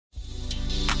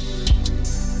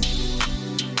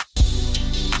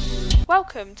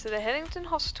Welcome to the Hillingdon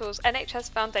Hospitals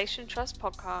NHS Foundation Trust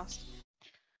podcast.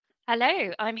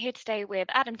 Hello, I'm here today with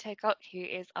Adam Tokott, who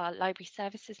is our Library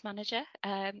Services Manager.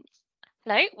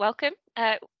 Hello, welcome.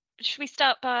 Should we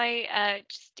start by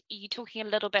just you talking a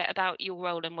little bit about your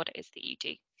role and what it is that you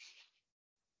do?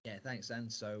 Yeah, thanks, Anne.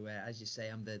 So, as you say,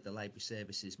 I'm the Library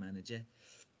Services Manager.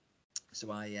 So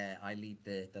I lead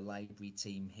the library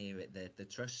team here at the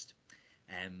Trust.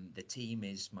 The team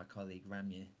is my colleague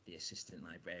Ramya, the Assistant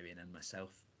Librarian, and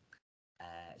myself.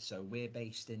 So we're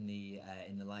based in the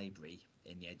library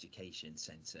in the Education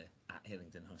Centre at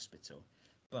Hillingdon Hospital,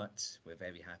 but we're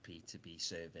very happy to be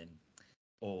serving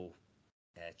all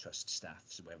Trust staff,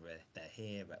 so whether they're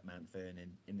here at Mount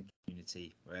Vernon, in the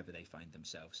community, wherever they find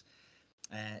themselves.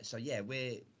 So yeah,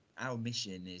 our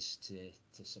mission is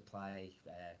to supply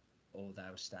all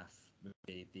our staff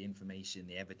with the information,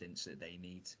 the evidence that they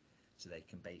need, so they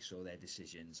can base all their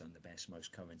decisions on the best,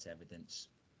 most current evidence.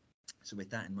 So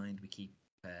with that in mind, we keep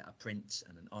a print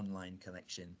and an online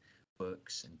collection,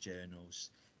 books and journals,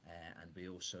 and we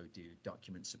also do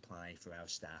document supply for our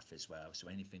staff as well. So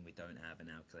anything we don't have in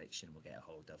our collection, we'll get a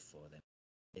hold of for them.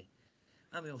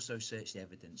 And we also search the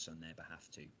evidence on their behalf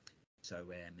too. So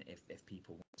if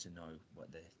people want to know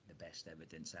what the best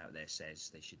evidence out there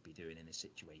says they should be doing in a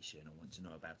situation, or want to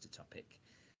know about a topic,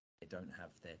 they don't have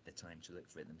the time to look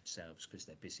for it themselves because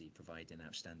they're busy providing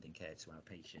outstanding care to our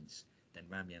patients, then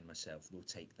Ramya and myself will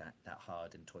take that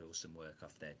hard and toilsome work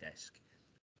off their desk.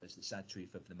 Because the sad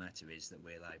truth of the matter is that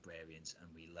we're librarians and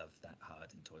we love that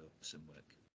hard and toilsome work.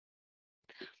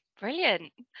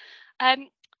 Brilliant.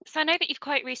 So I know that you've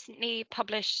quite recently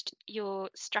published your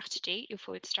strategy, your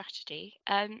forward strategy.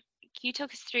 Can you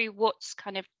talk us through what's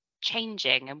kind of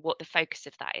changing and what the focus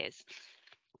of that is?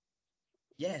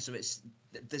 Yeah, so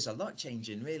there's a lot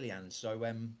changing really, Anne. So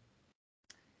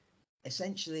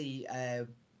essentially,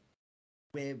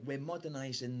 we're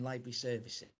modernising library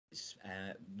services.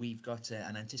 We've got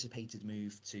an anticipated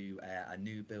move to a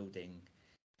new building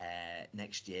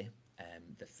next year,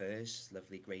 the first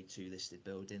lovely Grade 2 listed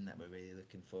building that we're really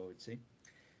looking forward to.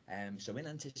 So in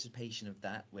anticipation of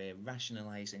that, we're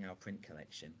rationalising our print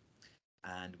collection,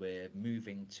 and we're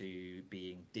moving to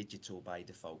being digital by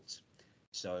default.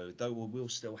 So though we'll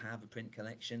still have a print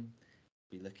collection,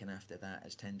 be looking after that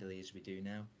as tenderly as we do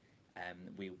now.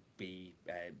 We'll be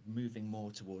moving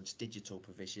more towards digital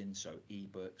provision, so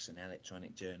ebooks and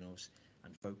electronic journals,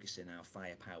 and focusing our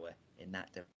firepower in that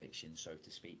direction, so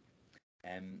to speak.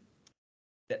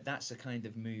 That's a kind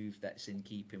of move that's in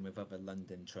keeping with other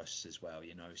London trusts as well,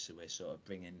 so we're sort of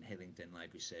bringing Hillingdon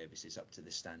Library Services up to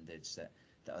the standards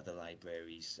that other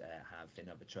libraries have in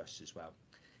other trusts as well.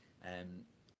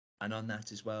 And on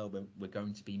that as well, we're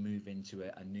going to be moving to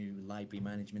a new library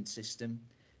management system.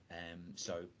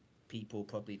 So people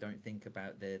probably don't think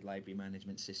about the library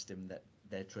management system that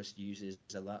their trust uses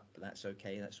a lot, but that's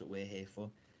okay. That's what we're here for.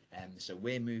 So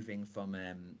we're moving from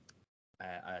a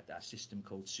system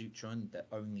called Sutron that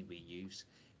only we use.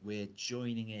 We're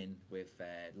joining in with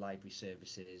library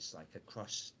services like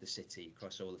across the city,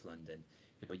 across all of London.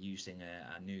 We're using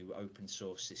a new open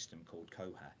source system called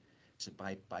Koha. So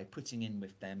by putting in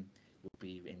with them, we'll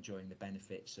be enjoying the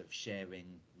benefits of sharing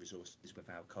resources with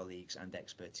our colleagues and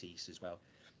expertise as well.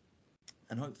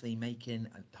 And hopefully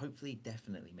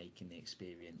definitely making the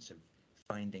experience of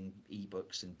finding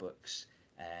ebooks and books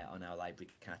on our library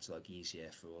catalogue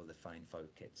easier for all the fine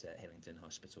folk at Hillingdon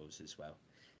Hospitals as well.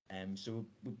 So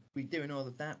we'll be doing all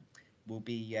of that. We'll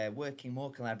be working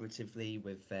more collaboratively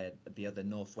with the other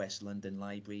Northwest London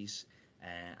libraries,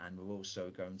 and we're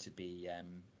also going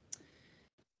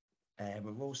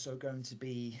to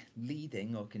be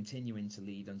leading or continuing to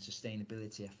lead on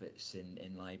sustainability efforts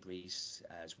in libraries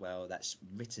as well. That's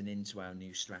written into our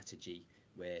new strategy.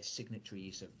 We're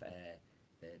signatories of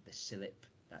the CILIP,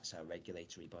 that's our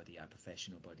regulatory body, our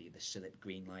professional body, the CILIP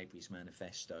Green Libraries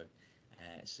Manifesto.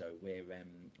 So we're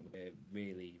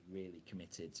really, really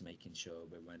committed to making sure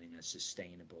we're running as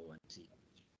sustainable and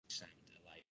sound a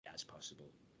library as possible.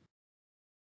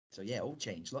 So yeah, all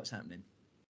change, lots happening.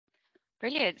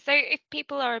 Brilliant. So if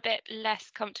people are a bit less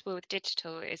comfortable with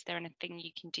digital, is there anything you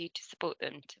can do to support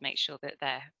them to make sure that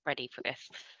they're ready for this?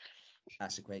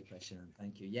 That's a great question, and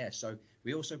thank you. Yeah, so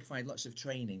we also provide lots of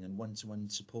training and one-to-one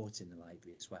support in the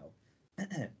library as well.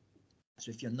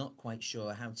 So if you're not quite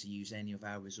sure how to use any of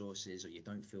our resources, or you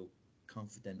don't feel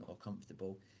confident or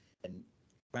comfortable, then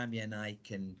Ramya and I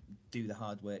can do the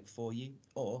hard work for you,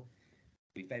 or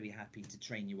be very happy to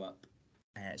train you up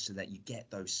so that you get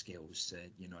those skills.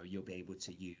 You'll be able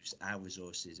to use our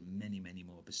resources and many, many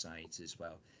more besides as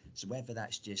well. So whether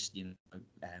that's just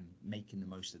making the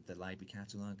most of the library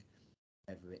catalogue,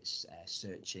 whether it's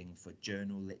searching for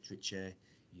journal literature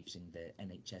using the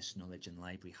NHS Knowledge and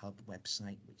Library Hub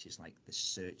website, which is like the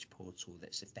search portal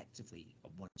that's effectively a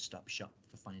one-stop shop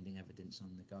for finding evidence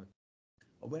on the go.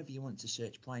 Or whether you want to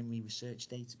search primary research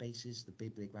databases, the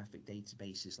bibliographic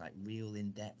databases like real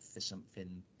in-depth for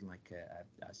something like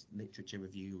a literature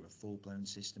review or a full-blown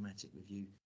systematic review.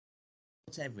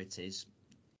 Whatever it is,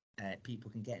 people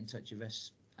can get in touch with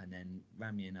us, and then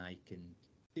Rami and I can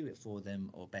do it for them,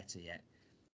 or better yet,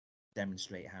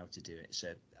 demonstrate how to do it.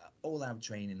 So all our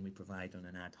training we provide on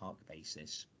an ad hoc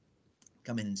basis.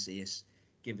 Come in and see us,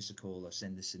 give us a call or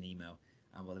send us an email,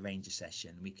 and we'll arrange a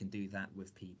session. We can do that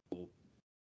with people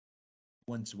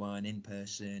one-to-one, in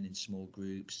person, in small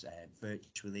groups,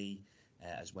 virtually,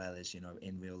 as well as, you know,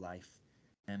 in real life.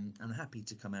 And I'm happy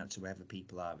to come out to wherever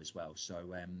people are as well. So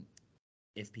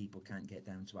if people can't get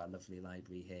down to our lovely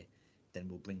library here, then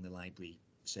we'll bring the library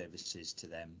services to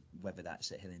them, whether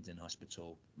that's at Hillingdon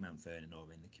Hospital, Mount Vernon,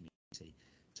 or in the community.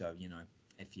 So, you know,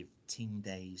 if you've team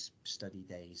days, study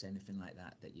days, anything like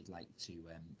that you'd like to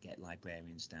get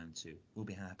librarians down to, we'll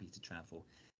be happy to travel.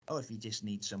 Or if you just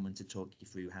need someone to talk you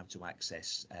through how to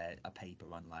access a paper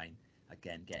online,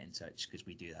 again, get in touch, because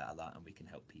we do that a lot and we can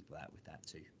help people out with that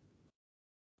too.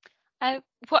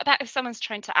 What about if someone's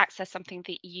trying to access something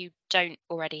that you don't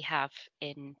already have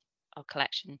in our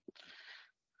collection?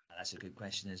 That's a good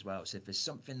question as well. So if there's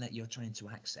something that you're trying to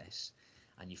access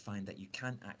and you find that you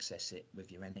can't access it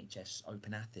with your NHS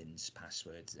Open Athens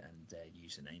password and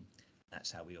username,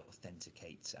 that's how we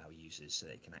authenticate our users so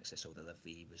they can access all the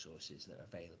lovely resources that are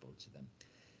available to them.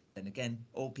 Then again,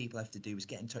 all people have to do is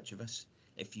get in touch with us.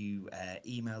 If you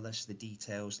email us the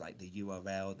details, like the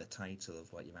URL, the title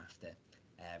of what you're after,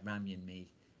 Rami and me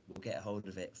will get a hold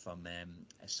of it from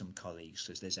some colleagues,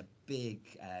 because there's a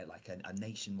big, like a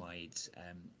nationwide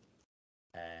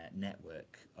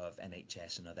network of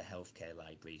NHS and other healthcare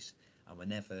libraries. And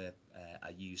whenever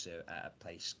a user at a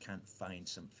place can't find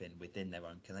something within their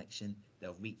own collection,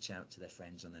 they'll reach out to their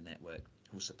friends on the network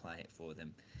who'll supply it for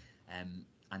them.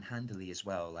 And handily as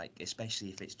well, like especially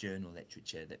if it's journal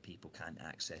literature that people can't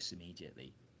access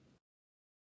immediately.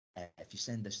 If you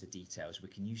send us the details, we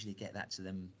can usually get that to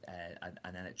them,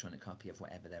 an electronic copy of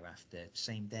whatever they're after,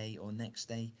 same day or next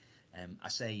day. I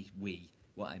say we,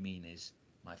 what I mean is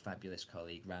my fabulous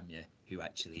colleague Ramya, who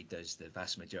actually does the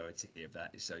vast majority of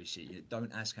that. So she,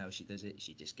 don't ask how she does it,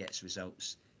 she just gets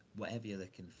results. Whatever you're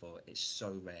looking for, it's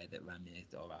so rare that Ramya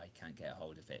or I can't get a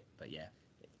hold of it. But yeah,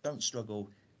 don't struggle,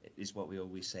 is what we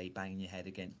always say, banging your head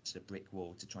against a brick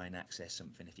wall to try and access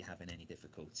something. If you're having any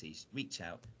difficulties, reach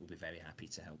out, we'll be very happy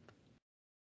to help.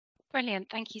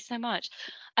 Brilliant, thank you so much.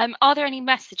 Are there any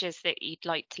messages that you'd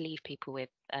like to leave people with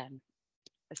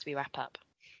as we wrap up?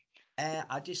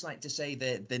 I'd just like to say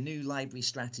that the new library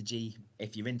strategy,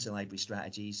 if you're into library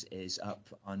strategies, is up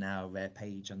on our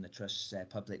page on the Trust's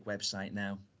public website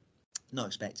now. Not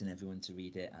expecting everyone to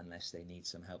read it unless they need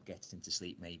some help getting to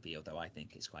sleep maybe, although I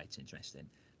think it's quite interesting.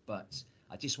 But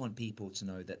I just want people to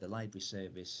know that the library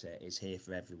service is here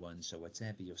for everyone. So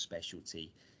whatever your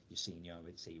specialty, your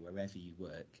seniority, wherever you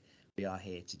work, we are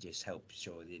here to just help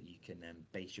sure that you can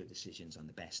base your decisions on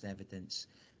the best evidence,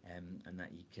 and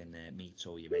that you can meet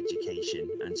all your education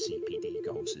and CPD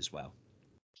goals as well.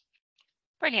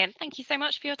 Brilliant. Thank you so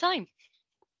much for your time.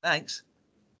 Thanks.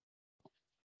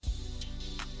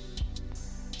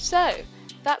 So,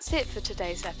 that's it for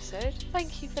today's episode.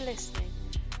 Thank you for listening.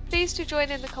 Please do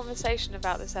join in the conversation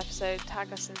about this episode,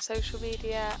 tag us in social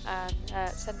media,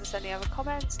 and send us any other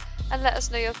comments, and let us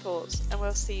know your thoughts, and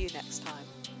we'll see you next time.